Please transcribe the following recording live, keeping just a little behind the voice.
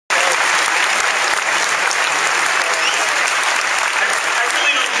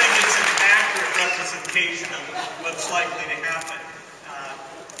presentation of what's likely to happen.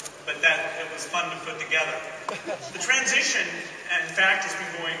 But it was fun to put together. The transition, in fact, has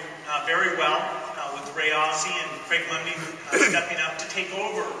been going very well with Ray Ozzie and Craig Lundy stepping up to take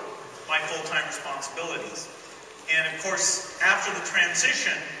over my full-time responsibilities. And of course, after the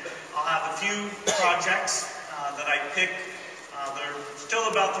transition, I'll have a few projects that I pick that are still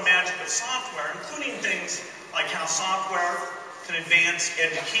about the magic of software, including things like how software can advance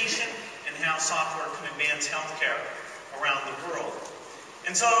education and how software can advance healthcare around the world.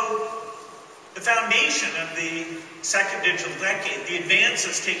 And so, the foundation of the second digital decade, the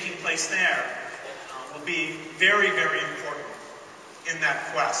advances taking place there, will be very, very important in that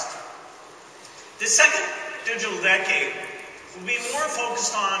quest. The second digital decade will be more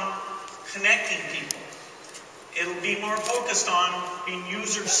focused on connecting people. It'll be more focused on being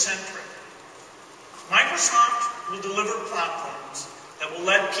user-centric. Microsoft will deliver platforms that will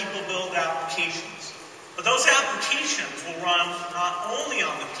let people build applications. But those applications will run not only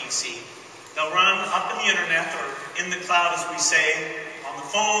on the PC, they'll run up in the internet or in the cloud, as we say, on the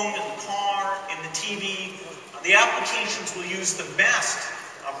phone, in the car, in the TV. The applications will use the best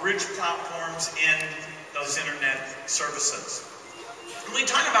of rich platforms in those internet services. When we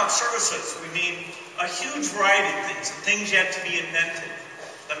talk about services, we mean a huge variety of things yet to be invented.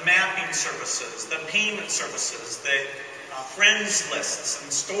 The mapping services, the payment services, the friends lists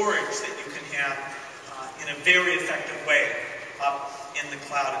and storage that you can have in a very effective way up in the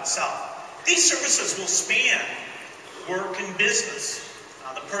cloud itself. These services will span work and business.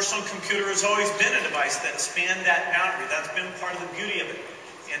 The personal computer has always been a device that spanned that boundary. That's been part of the beauty of it.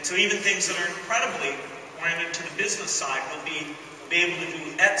 And so even things that are incredibly oriented to the business side will be able to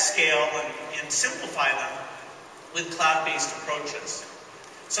do at scale and simplify them with cloud-based approaches.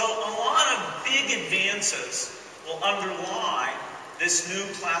 So a lot of big advances will underlie this new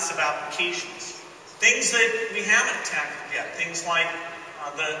class of applications. Things that we haven't tackled yet, things like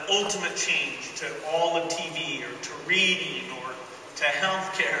the ultimate change to all of TV or to reading or to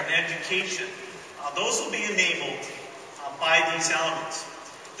healthcare and education. Those will be enabled by these elements.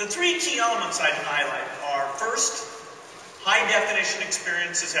 The three key elements I'd highlight are, first, high-definition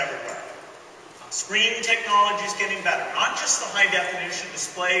experiences everywhere. Screen technology is getting better. Not just the high-definition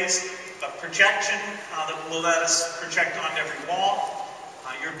displays, but projection that will let us project onto every wall.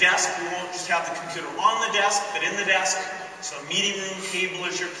 Your desk, we won't just have the computer on the desk, but in the desk. So a meeting room table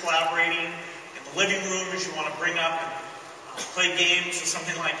as you're collaborating. In the living room as you want to bring up and play games with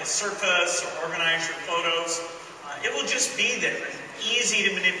something like a Surface or organize your photos. It will just be there. Easy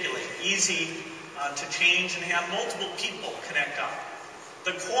to manipulate, easy to change and have multiple people connect up.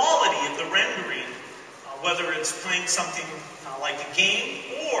 The quality of the rendering, whether it's playing something like a game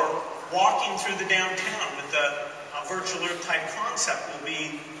or walking through the downtown with the virtual Earth type concept, will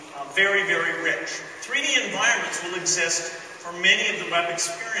be very, very rich. 3D environments will exist for many of the web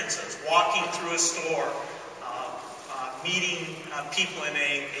experiences. Walking through a store, meeting people in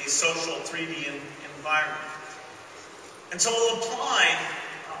a social 3D environment. And so we'll apply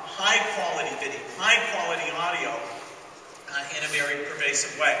high-quality video, high-quality audio in a very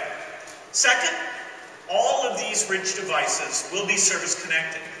pervasive way. Second, all of these rich devices will be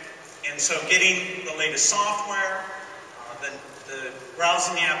service-connected. And so getting the latest software, the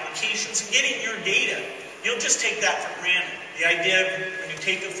browsing the applications, and getting your data, you'll just take that for granted. The idea of when you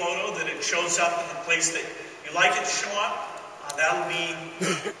take a photo that it shows up in the place that you like it to show up, that'll be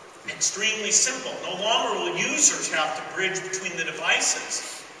extremely simple. No longer will users have to bridge between the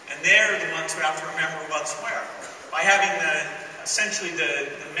devices, and they're the ones who have to remember what's where. By having essentially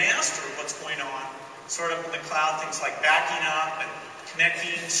the master of what's going on sort of in the cloud, things like backing up and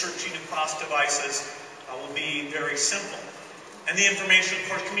connecting, searching across devices will be very simple. And the information, of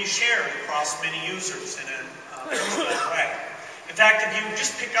course, can be shared across many users in a virtual way. In fact, if you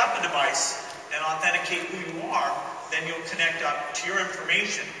just pick up a device and authenticate who you are, then you'll connect up to your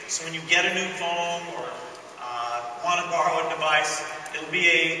information. So when you get a new phone or want to borrow a device, it'll be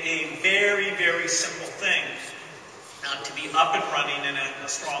a very, very simple thing to be up and running in a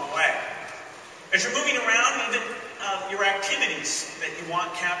strong way. As you're moving around, even your activities that you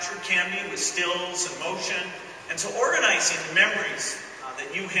want captured can be with stills and motion. And so organizing the memories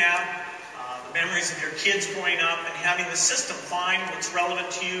that you have, the memories of your kids growing up, and having the system find what's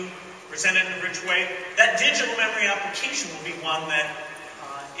relevant to you, present it in a rich way, that digital memory application will be one that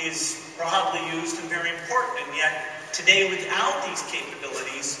is broadly used and very important. And yet, today, without these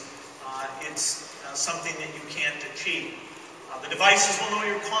capabilities, it's something that you can't achieve. The devices will know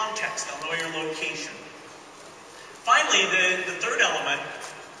your context, they'll know your location. Finally, the third element,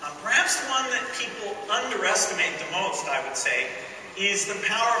 perhaps the one that people underestimate the most, I would say, is the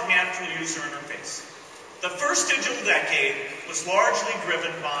power of natural user interface. The first digital decade was largely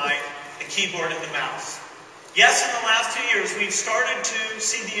driven by the keyboard and the mouse. Yes, in the last 2 years, we've started to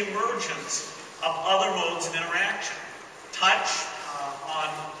see the emergence of other modes of interaction. Touch on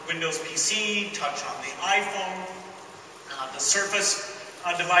Windows PC, touch on the iPhone, the Surface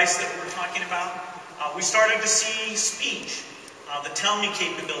device that we're talking about. We started to see speech, the Tell Me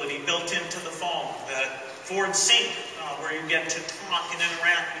capability built into the phone, the Forward Sync, where you get to talk and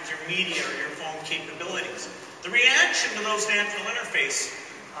interact with your media or your phone capabilities. The reaction to those natural interface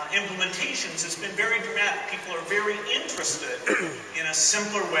implementations has been very dramatic. People are very interested in a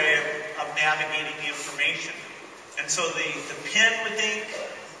simpler way of navigating the information. And so the pen with ink,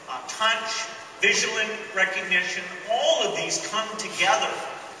 touch, visual recognition, all of these come together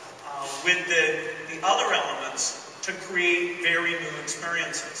with the other elements to create very new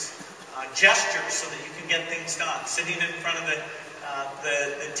experiences. Gestures so that you can get things done, sitting in front of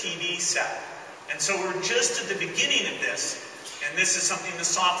the TV set. And so we're just at the beginning of this, and this is something the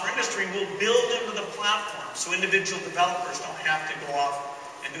software industry will build into the platform so individual developers don't have to go off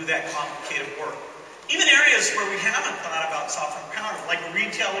and do that complicated work. Even areas where we haven't thought about software empowerment, like a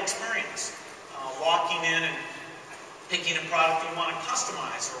retail experience, walking in and picking a product you want to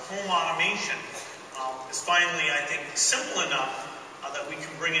customize, or home automation, is finally, I think, simple enough that we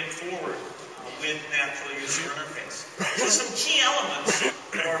can bring it forward with natural user interface. So some key elements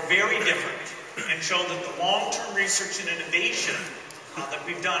that are very different and show that the long-term research and innovation that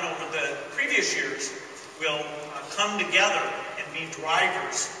we've done over the previous years will come together and be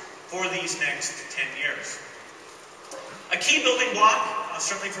drivers for these next 10 years. A key building block,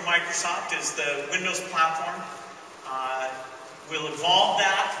 certainly for Microsoft, is the Windows platform. We'll evolve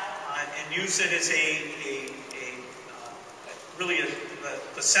that and use it as really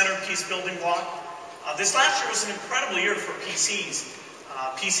the centerpiece building block. This last year was an incredible year for PCs.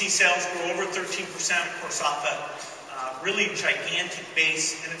 PC sales grew over 13%, of course, off a really gigantic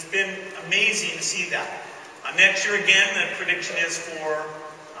base, and it's been amazing to see that. Next year, again, the prediction is for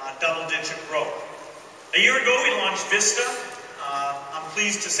double-digit growth. A year ago, we launched Vista. I'm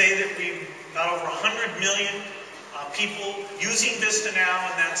pleased to say that we've got over 100 million people using Vista now,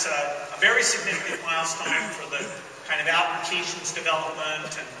 and that's a very significant milestone for the kind of applications development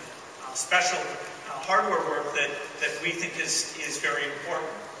and special hardware work that we think is very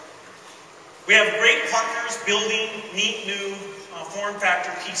important. We have great partners building neat new form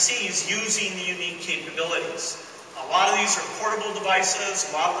factor PCs using the unique capabilities. A lot of these are portable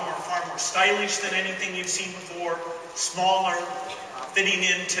devices. A lot of them are far more stylish than anything you've seen before, smaller, fitting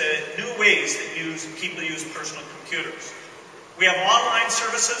into new ways that people use personal computers. We have online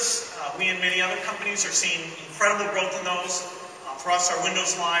services. We and many other companies are seeing incredible growth in those. For us, our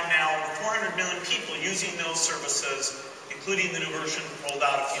Windows Live now, over 400 million people using those services, including the new version rolled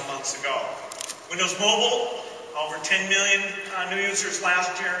out a few months ago. Windows Mobile, over 10 million new users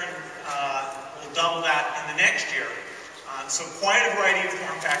last year, and we'll double that in the next year. So quite a variety of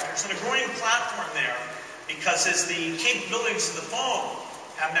form factors, and a growing platform there, because as the capabilities of the phone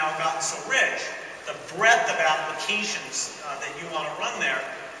have now gotten so rich, the breadth of applications that you want to run there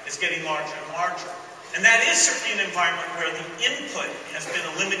is getting larger and larger. And that is certainly an environment where the input has been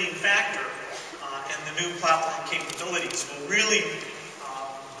a limiting factor, and the new platform capabilities will really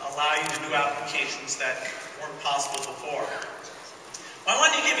allow you to do applications that weren't possible before. Well, I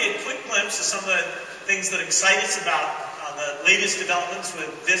wanted to give you a quick glimpse of some of the things that excite us about the latest developments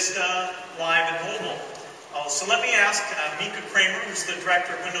with Vista, Live, and Mobile. So let me ask Mika Kramer, who's the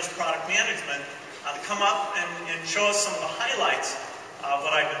Director of Windows Product Management, to come up and show us some of the highlights of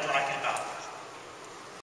what I've been talking about.